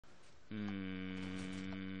See,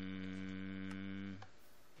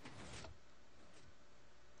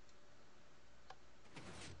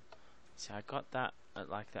 I got that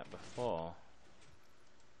like that before.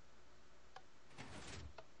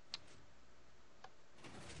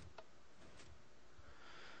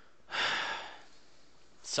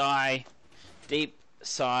 Sigh. Deep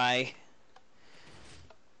sigh.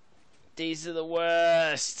 These are the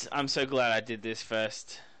worst. I'm so glad I did this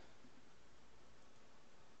first.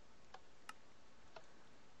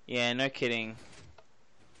 Yeah, no kidding.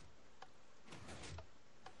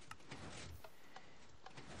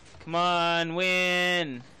 Come on,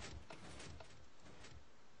 win!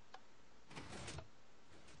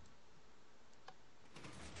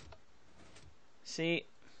 See?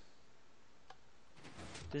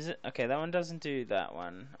 Does it? Okay, that one doesn't do that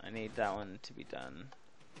one. I need that one to be done.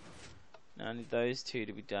 Now I need those two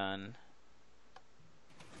to be done.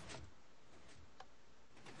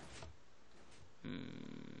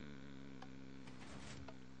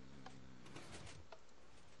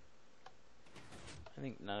 I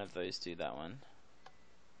think none of those do that one.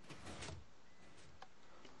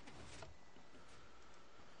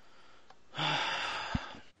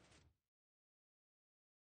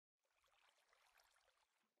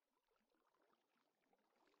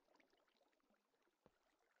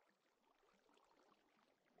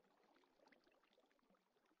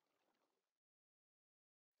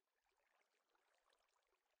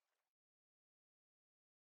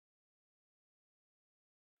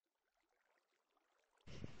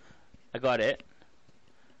 I got it.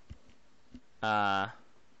 But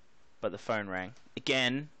the phone rang.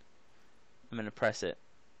 Again. I'm gonna press it.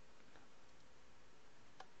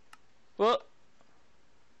 Whoa!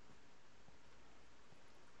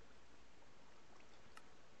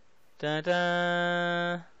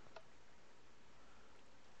 Da-da!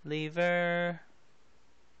 Lever.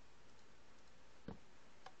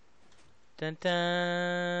 Da-da!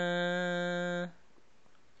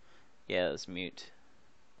 Yeah, that was mute.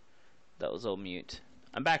 That was all mute.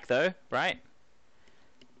 I'm back though, right?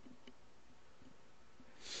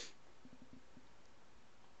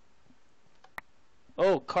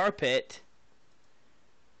 Oh, carpet.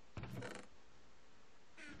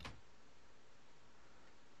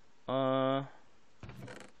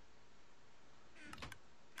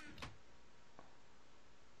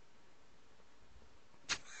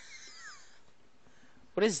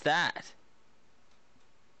 What is that?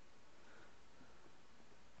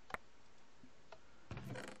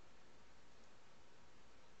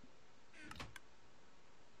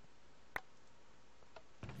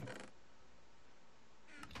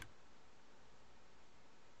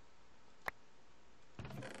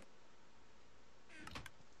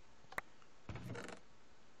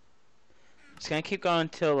 Just gonna keep going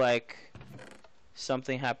until like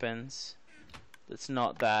something happens that's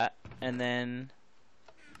not that, and then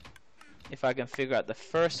if I can figure out the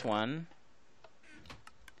first one,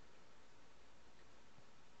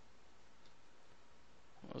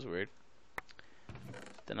 that was weird,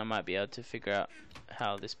 then I might be able to figure out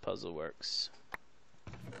how this puzzle works.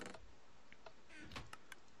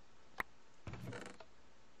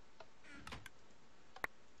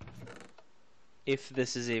 If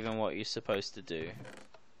this is even what you're supposed to do.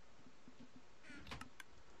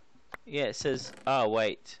 Yeah, it says, oh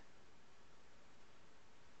wait.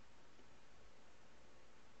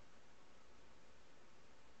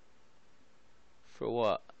 For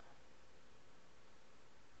what?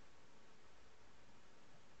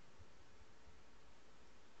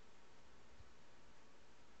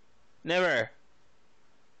 Never.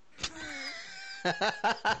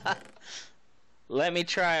 Let me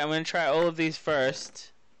try. I'm gonna try all of these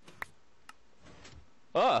first.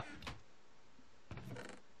 Oh.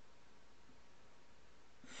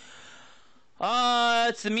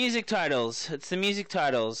 It's the music titles. It's the music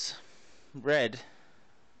titles. Red.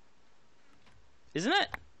 Isn't it?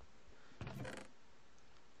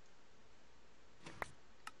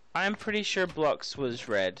 I'm pretty sure Blocks was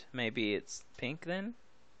red. Maybe it's pink then?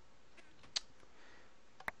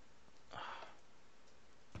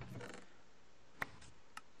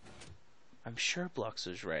 I'm sure Blocks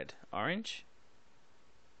was red. Orange?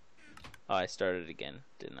 Oh, I started again,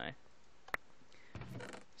 didn't I?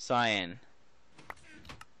 Cyan.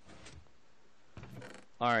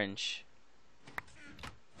 Orange.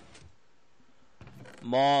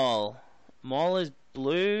 Mall. Mall is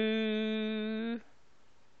blue.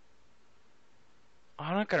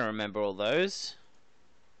 I'm not gonna remember all those.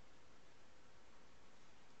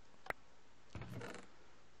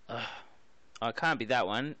 Ugh. Oh, it can't be that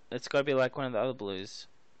one. It's gotta be like one of the other blues.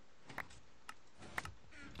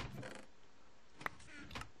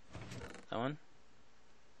 That one?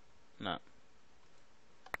 No.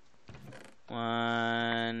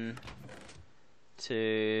 1,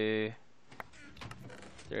 2,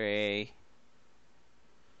 3.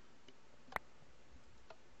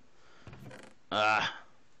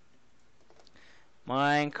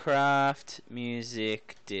 Minecraft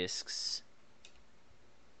music discs.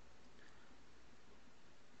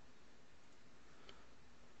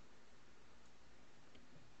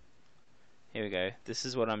 Here we go. This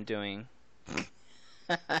is what I'm doing.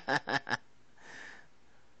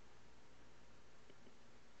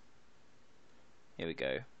 Here we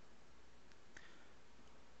go.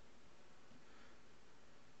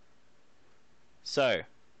 So,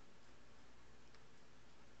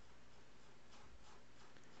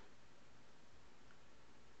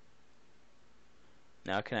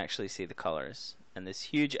 now I can actually see the colors and this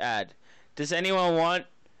huge ad. Does anyone want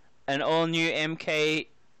an all new MKC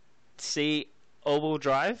all-wheel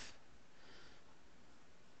drive?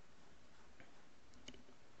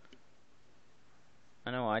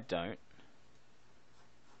 I know I don't.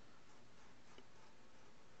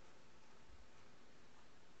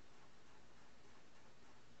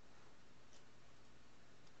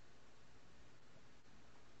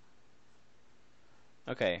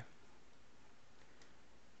 Okay.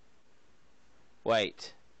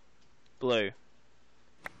 Wait. Blue.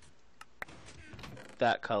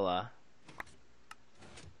 That color.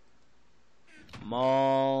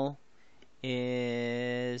 Mole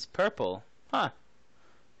is purple. Huh.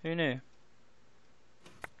 Who knew?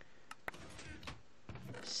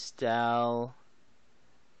 Stal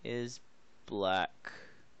is black.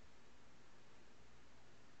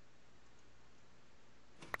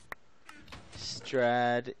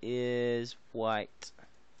 Strad is white.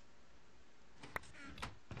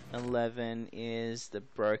 11 is the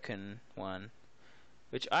broken one,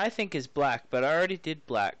 which I think is black, but I already did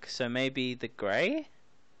black, so maybe the grey?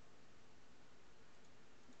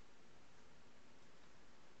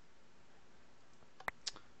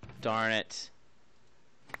 Darn it.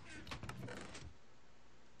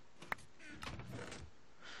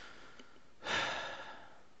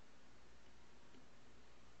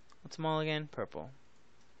 What's them all again? Purple.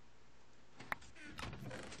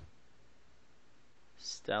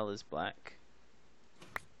 Stal is black.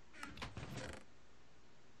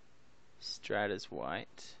 Strat is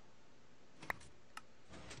white.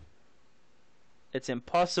 It's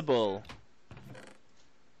impossible.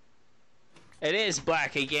 It is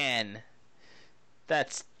black again.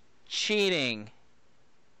 That's cheating.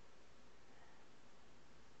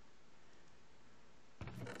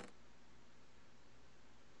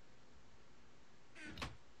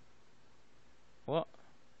 What?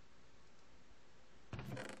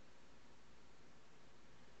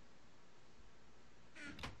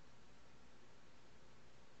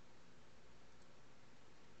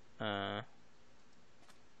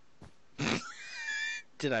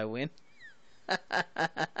 Did I win? Is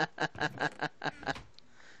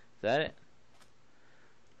that it?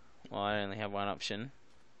 Well, I only have one option.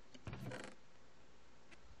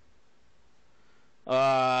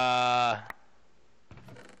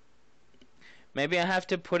 Maybe I have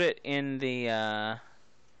to put it in the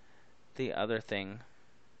other thing.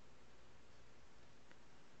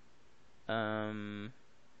 Blue.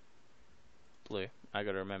 I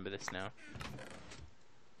gotta remember this now.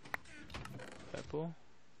 Purple.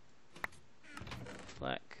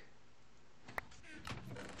 Black.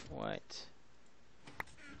 White.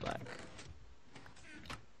 Black.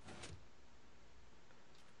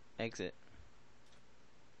 Exit.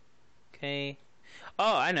 Okay.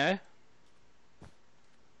 Oh, I know.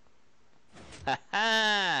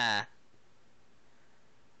 Haha!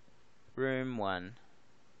 Room 1.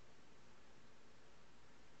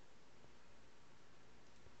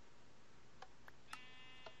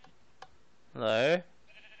 Hello?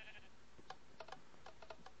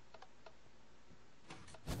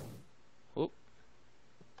 Oop.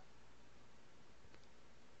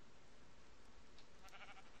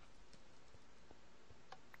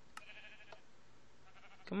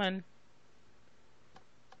 Come on.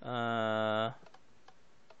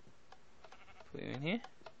 Put you in here.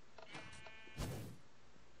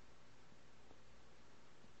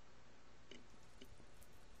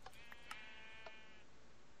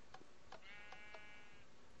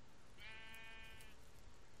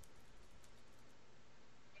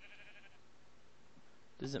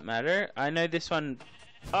 Does it matter? I know this one.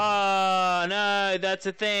 Oh no, that's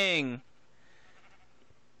a thing.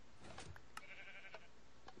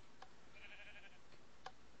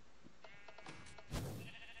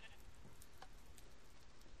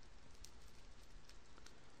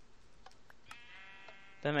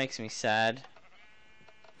 That makes me sad.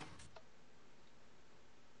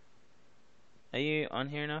 Are you on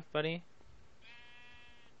here enough, buddy?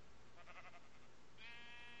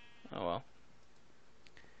 Oh well.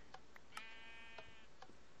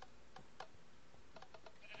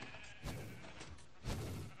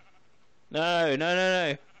 No, no, no,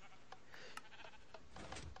 no.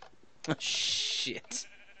 Oh, shit.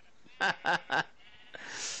 Well,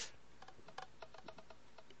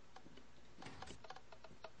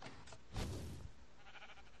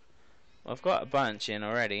 I've got a bunch in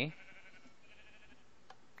already.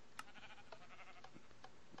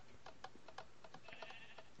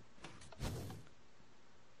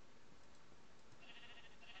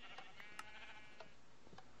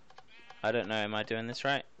 I don't know, am I doing this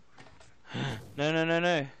right? No, no, no,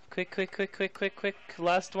 no. Quick, quick, quick, quick, quick, quick.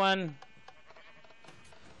 Last one.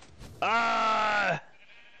 Ah!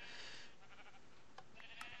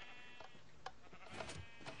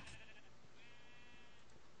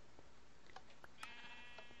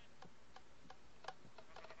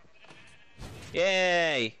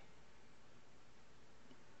 Yay!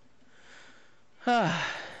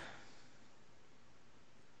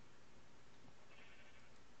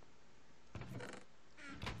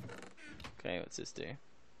 Okay, what's this do?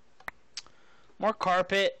 More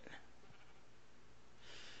carpet.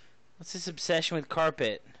 What's this obsession with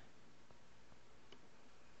carpet?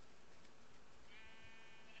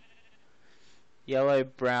 Yellow,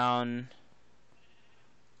 brown.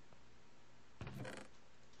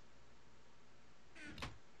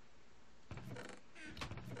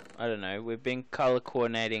 I don't know. We've been color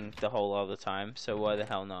coordinating the whole other time, so why the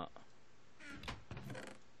hell not?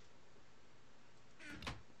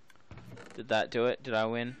 Did that do it? Did I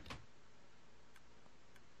win?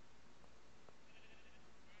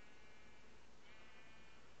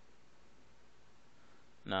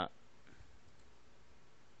 No.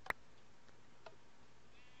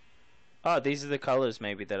 Oh, these are the colors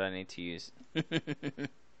maybe that I need to use.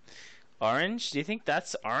 Orange? Do you think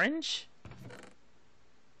that's orange?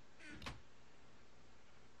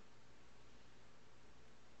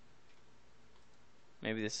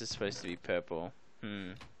 Maybe this is supposed to be purple.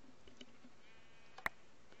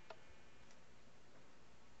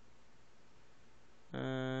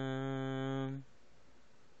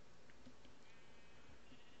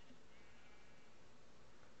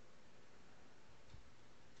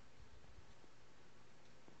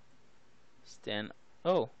 Stand.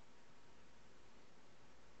 Oh.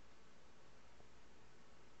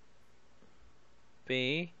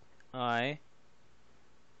 B-I-O.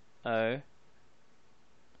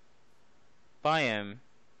 Biome.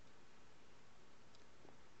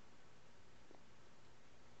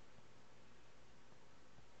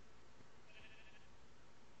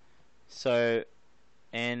 So,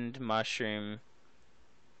 and mushroom.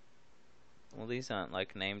 Well, these aren't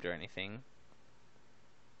like named or anything.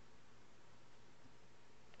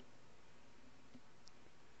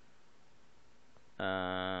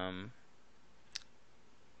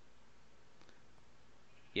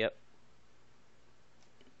 Yep.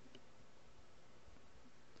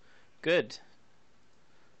 Good.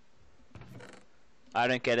 I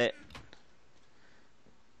don't get it.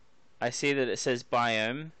 I see that it says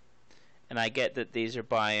biome, and I get that these are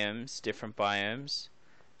biomes, different biomes.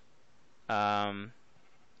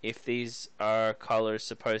 If these are colors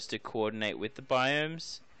supposed to coordinate with the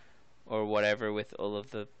biomes, or whatever with all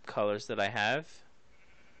of the colors that I have,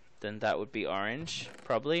 then that would be orange,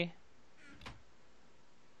 probably.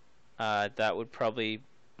 That would probably,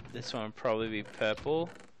 this one would probably be purple.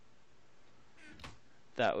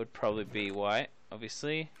 That would probably be white,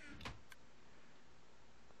 obviously.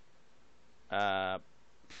 Blue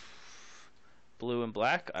and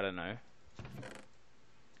black, I don't know.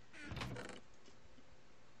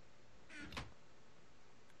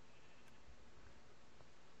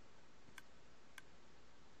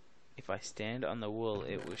 If I stand on the wool,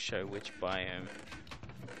 it will show which biome.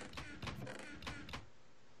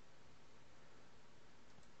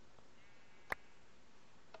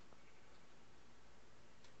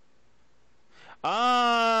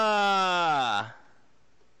 Ah!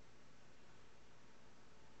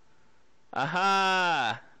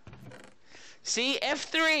 Aha! See,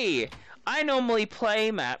 F3! I normally play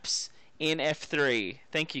maps in F3.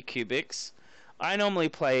 Thank you, Cubics. I normally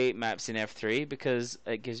play maps in F3 because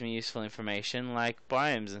it gives me useful information like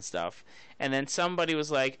biomes and stuff. And then somebody was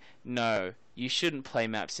like, no, you shouldn't play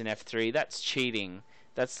maps in F3. That's cheating.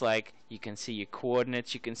 That's like, you can see your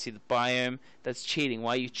coordinates, you can see the biome. That's cheating.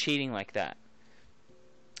 Why are you cheating like that?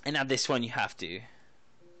 And now this one you have to.